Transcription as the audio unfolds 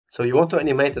So you want to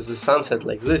animate as a sunset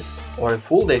like this, or a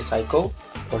full day cycle,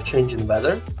 or change in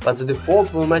weather, but the default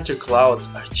volumetric clouds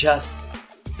are just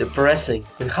depressing.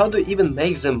 And how do you even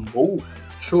make them move?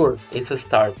 Sure, it's a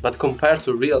start, but compared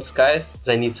to real skies,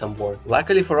 they need some work.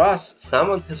 Luckily for us,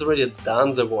 someone has already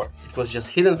done the work. It was just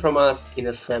hidden from us in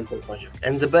a sample project.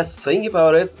 And the best thing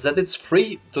about it is that it's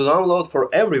free to download for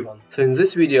everyone. So in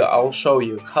this video I'll show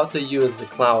you how to use the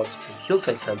clouds from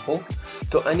Hillside Sample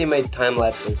to animate time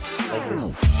lapses like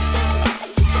this.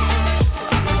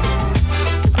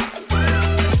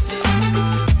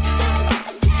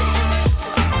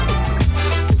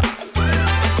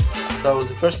 So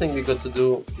the first thing we got to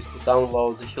do is to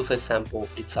download the Hillside Sample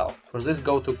itself. For this,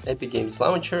 go to Epic Games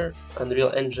Launcher,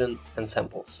 Unreal Engine and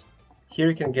Samples. Here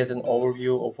you can get an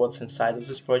overview of what's inside of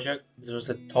this project. There's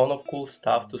a ton of cool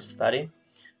stuff to study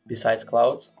besides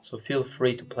clouds, so feel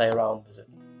free to play around with it.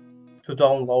 To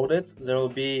download it, there will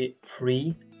be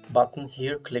free button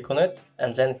here, click on it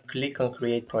and then click on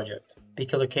Create Project.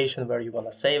 Pick a location where you want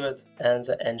to save it and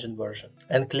the engine version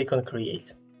and click on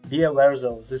Create. Be aware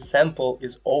though, this sample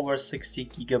is over 60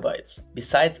 gigabytes.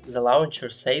 Besides, the launcher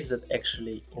saves it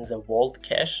actually in the vault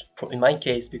cache. In my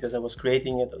case, because I was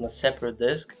creating it on a separate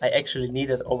disk, I actually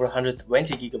needed over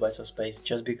 120 gigabytes of space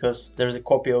just because there's a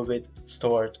copy of it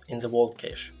stored in the vault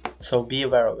cache. So be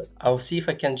aware of it. I'll see if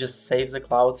I can just save the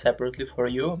cloud separately for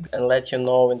you and let you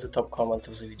know in the top comment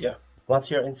of the video.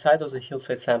 Once you're inside of the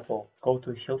Hillside Sample, go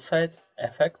to Hillside,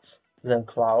 Effects, then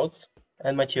Clouds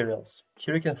and Materials.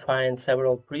 Here you can find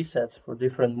several presets for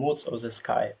different moods of the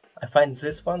sky. I find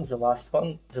this one, the last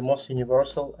one, the most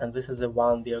universal, and this is the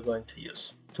one we are going to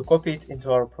use. To copy it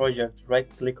into our project, right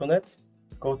click on it,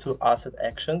 go to Asset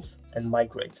Actions and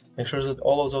Migrate. Make sure that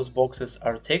all of those boxes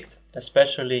are ticked,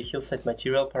 especially Hillside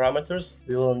material parameters,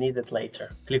 we will need it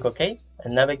later. Click OK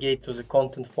and navigate to the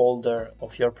content folder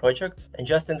of your project, and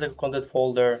just in the content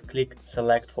folder click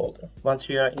Select Folder. Once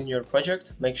you are in your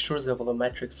project, make sure the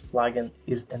Volumetrics plugin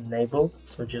is enabled,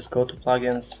 so just go to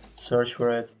Plugins, search for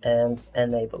it and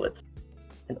enable it.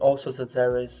 And also that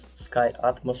there is sky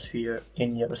atmosphere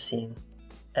in your scene.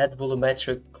 Add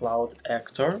Volumetric Cloud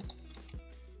Actor.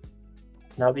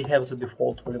 Now we have the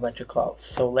default volumetric clouds,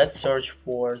 so let's search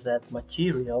for that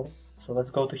material. So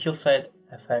let's go to Hillside,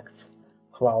 Effects,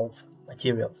 Clouds,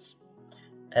 Materials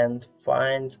and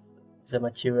find the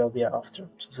material we are after.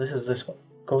 So this is this one.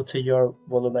 Go to your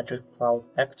volumetric cloud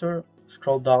actor,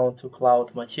 scroll down to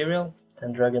cloud material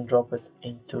and drag and drop it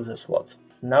into the slot.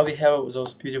 Now we have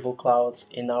those beautiful clouds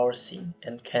in our scene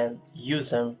and can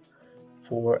use them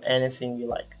for anything we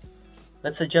like.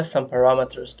 Let's adjust some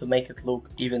parameters to make it look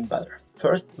even better.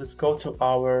 First, let's go to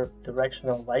our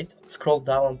directional light, scroll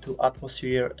down to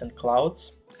atmosphere and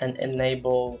clouds and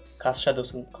enable cast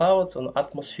shadows and clouds on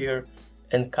atmosphere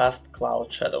and cast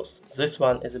cloud shadows. This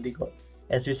one is a big one.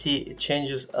 As you see, it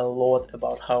changes a lot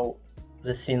about how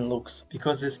the scene looks,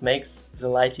 because this makes the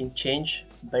lighting change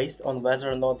based on whether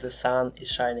or not the sun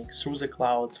is shining through the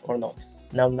clouds or not.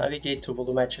 Now navigate to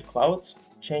volumetric clouds.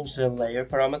 Change the layer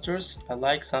parameters. I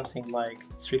like something like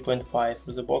 3.5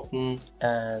 for the bottom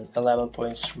and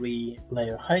 11.3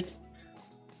 layer height.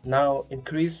 Now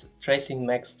increase tracing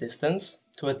max distance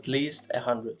to at least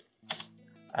 100.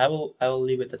 I will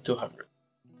leave it at 200.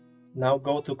 Now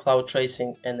go to cloud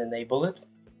tracing and enable it.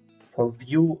 For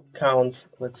view counts,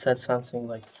 let's set something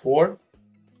like 4.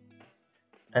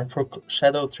 And for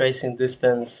shadow tracing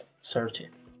distance, 30.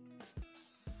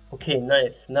 Okay,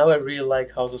 nice. Now I really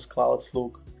like how those clouds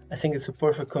look. I think it's a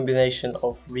perfect combination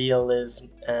of realism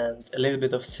and a little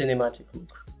bit of cinematic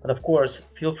look. But of course,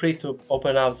 feel free to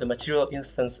open up the material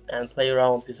instance and play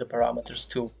around with the parameters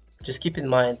too. Just keep in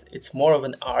mind, it's more of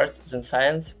an art than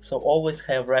science, so always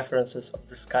have references of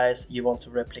the skies you want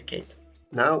to replicate.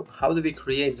 Now, how do we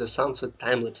create the sunset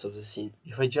time-lapse of the scene?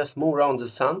 If I just move around the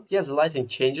sun, yes, the lighting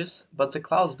changes, but the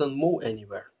clouds don't move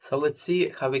anywhere. So let's see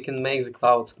how we can make the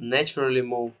clouds naturally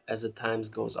move as the time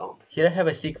goes on. Here I have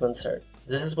a sequencer.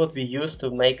 This is what we use to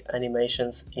make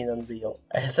animations in Unreal.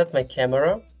 I have set my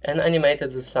camera and animated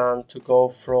the sun to go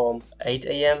from 8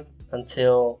 AM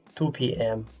until 2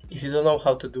 PM. If you don't know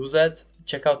how to do that,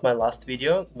 check out my last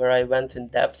video where I went in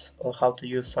depth on how to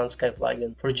use SunSky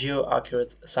plugin for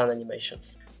Geo-Accurate sun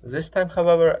animations. This time,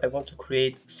 however, I want to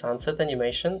create sunset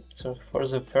animation, so for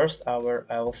the first hour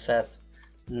I will set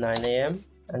 9 AM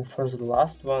and for the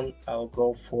last one I'll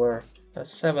go for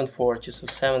 740, so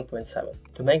 7.7.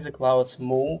 To make the clouds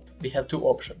move, we have two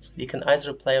options. We can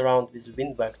either play around with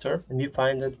wind vector, and we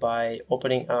find it by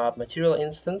opening up material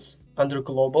instance, under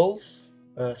globals,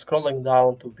 scrolling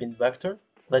down to wind vector,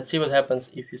 Let's see what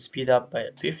happens if you speed up by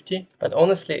 50, but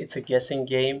honestly it's a guessing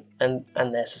game and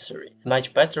unnecessary. A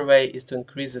much better way is to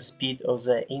increase the speed of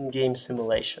the in-game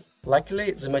simulation.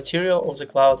 Luckily, the material of the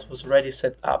clouds was already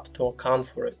set up to account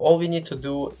for it. All we need to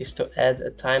do is to add a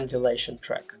time dilation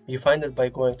track. You find it by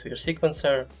going to your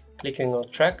sequencer, clicking on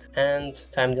track and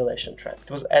time dilation track. It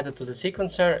was added to the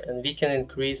sequencer and we can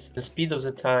increase the speed of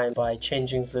the time by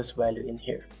changing this value in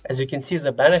here. As you can see,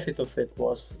 the benefit of it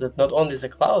was that not only the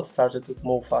clouds started to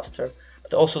move faster,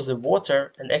 but also the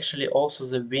water and actually also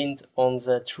the wind on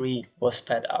the tree was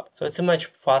sped up. So it's a much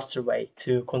faster way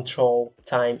to control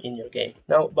time in your game.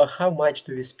 Now, by how much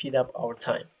do we speed up our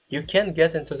time? You can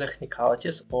get into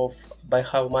technicalities of by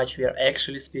how much we are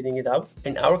actually speeding it up.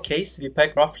 In our case, we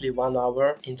pack roughly 1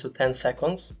 hour into 10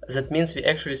 seconds. That means we're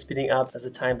actually speeding up the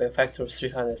time by a factor of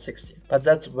 360. But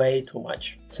that's way too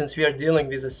much. Since we are dealing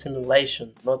with a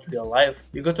simulation, not real life,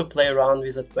 you got to play around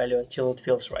with that value until it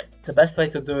feels right. The best way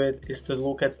to do it is to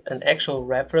look at an actual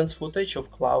reference footage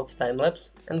of Clouds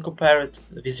timelapse and compare it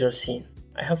with your scene.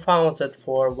 I have found that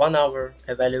for 1 hour,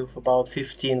 a value of about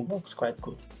 15 works quite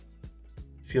good.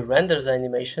 If you render the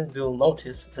animation, you will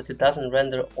notice that it doesn't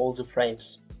render all the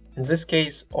frames. In this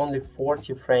case, only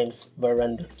 40 frames were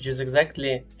rendered, which is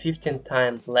exactly 15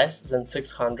 times less than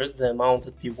 600, the amount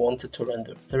that we wanted to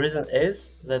render. The reason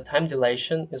is that time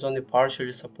dilation is only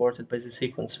partially supported by the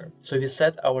sequencer. So if we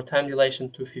set our time dilation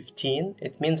to 15,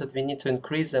 it means that we need to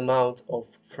increase the amount of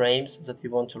frames that we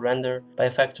want to render by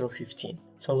a factor of 15.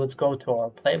 So let's go to our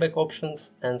playback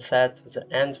options and set the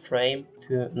end frame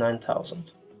to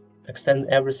 9000. Extend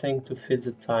everything to fit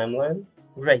the timeline.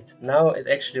 Great, now it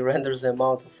actually renders the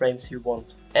amount of frames you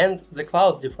want. And the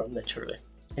clouds deform naturally.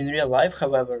 In real life,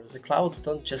 however, the clouds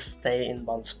don't just stay in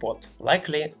one spot.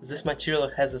 Luckily, this material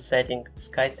has a setting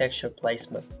Sky Texture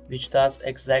Placement, which does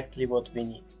exactly what we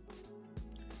need.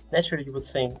 Naturally, you would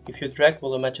think, if you drag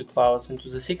volumetric clouds into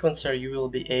the sequencer, you will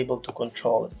be able to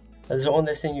control it. But the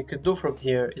only thing you could do from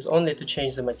here is only to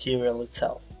change the material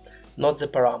itself, not the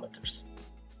parameters.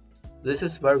 This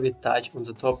is where we touch on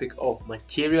the topic of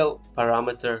material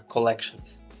parameter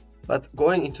collections. But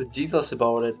going into details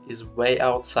about it is way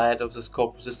outside of the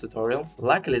scope of this tutorial.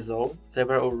 Luckily though, they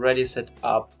were already set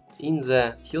up in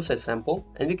the Hillside Sample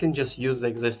and we can just use the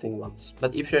existing ones.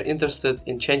 But if you're interested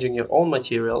in changing your own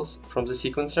materials from the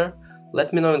sequencer,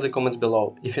 let me know in the comments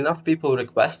below. If enough people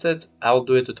request it, I'll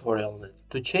do a tutorial on it.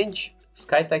 To change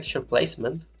Sky Texture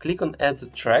Placement, click on Add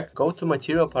Track, go to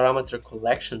Material Parameter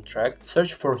Collection track,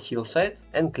 search for Hillside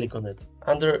and click on it.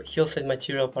 Under Hillside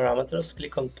Material Parameters,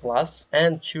 click on plus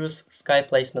and choose Sky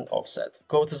Placement Offset.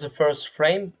 Go to the first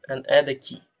frame and add a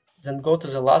key. Then go to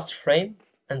the last frame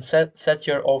and set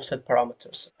your offset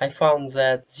parameters. I found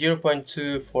that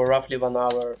 0.2 for roughly 1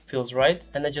 hour feels right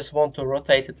and I just want to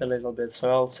rotate it a little bit, so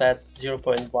I'll set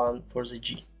 0.1 for the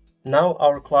G. Now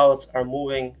our clouds are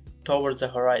moving towards the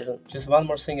horizon. Just one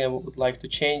more thing I would like to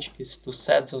change is to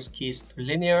set those keys to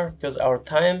linear, because our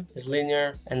time is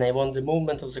linear and I want the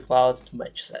movement of the clouds to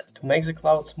match that. To make the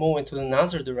clouds move into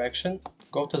another direction,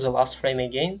 go to the last frame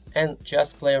again and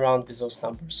just play around with those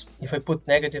numbers. If I put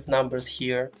negative numbers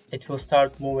here, it will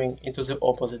start moving into the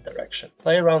opposite direction.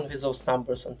 Play around with those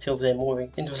numbers until they're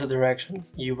moving into the direction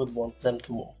you would want them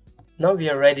to move. Now we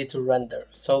are ready to render,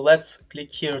 so let's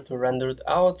click here to render it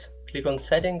out, click on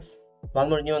settings.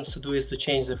 One more nuance to do is to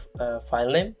change the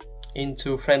file name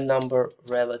into frame number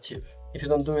relative. If you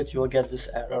don't do it, you will get this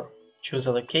error. Choose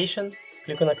a location,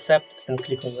 click on accept and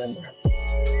click on render.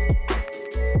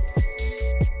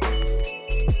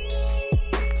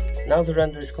 Now the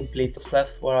render is complete. What's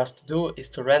left for us to do is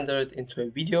to render it into a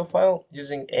video file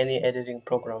using any editing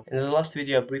program. In the last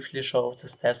video I briefly showed the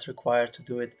steps required to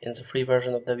do it in the free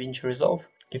version of DaVinci Resolve.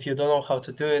 If you don't know how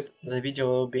to do it, the video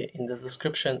will be in the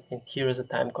description and here is a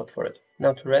timecode for it.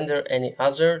 Now to render any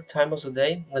other time of the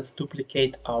day, let's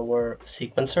duplicate our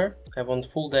sequencer. I want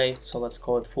full day, so let's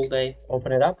call it full day.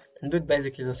 Open it up and do it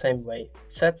basically the same way.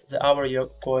 Set the hour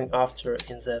you're going after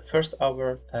in the first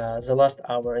hour, the last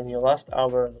hour in your last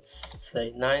hour, let's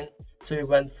say 9. So we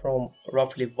went from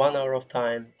roughly 1 hour of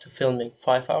time to filming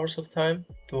 5 hours of time.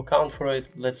 To account for it,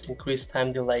 let's increase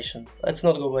time dilation. Let's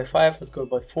not go by 5, let's go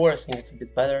by 4, I think it's a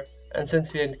bit better. And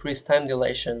since we increased time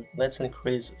dilation, let's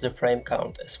increase the frame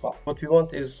count as well. What we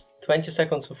want is 20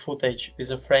 seconds of footage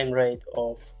with a frame rate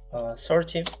of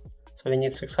 30. So we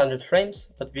need 600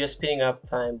 frames, but we are speeding up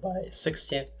time by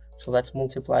 60. So let's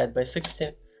multiply it by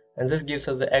 60. And this gives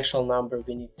us the actual number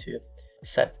we need to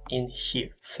set in here.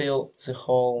 Fill the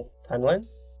whole timeline.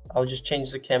 I'll just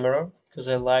change the camera because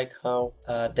I like how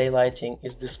daylighting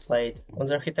is displayed. On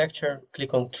the architecture,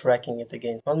 click on tracking it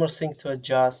again. One more thing to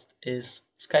adjust is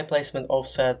sky placement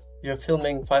offset We are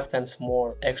filming 5 times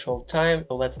more actual time,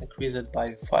 so let's increase it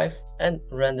by 5 and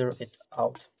render it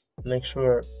out. Make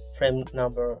sure frame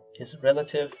number is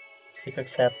relative, click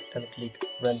accept and click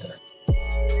render.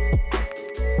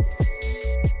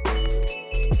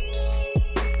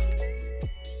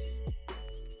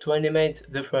 To animate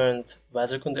different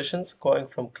weather conditions, going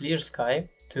from clear sky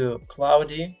to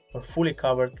cloudy or fully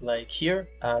covered like here,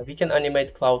 we can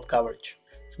animate cloud coverage.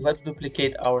 So let's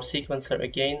duplicate our sequencer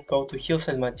again, go to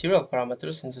Hillside material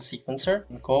parameters in the sequencer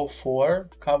and go for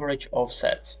coverage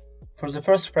offset. For the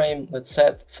first frame, let's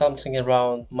set something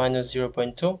around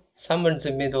 -0.2. Somewhere in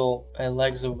the middle, I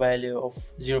like the value of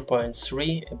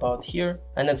 0.3 about here.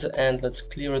 And at the end, let's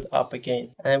clear it up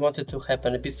again. And I want it to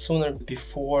happen a bit sooner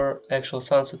before actual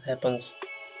sunset happens.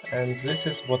 And this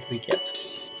is what we get.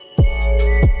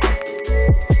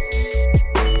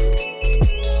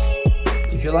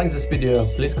 If you like this video,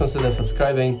 please consider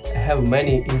subscribing. I have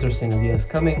many interesting ideas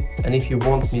coming, and if you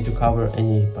want me to cover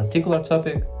any particular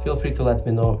topic, feel free to let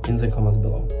me know in the comments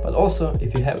below. But also,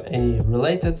 if you have any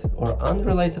related or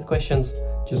unrelated questions,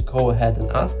 just go ahead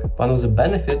and ask. One of the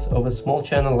benefits of a small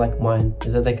channel like mine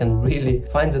is that I can really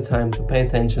find the time to pay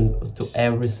attention to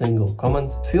every single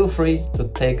comment. Feel free to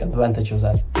take advantage of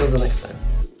that. Till the next time.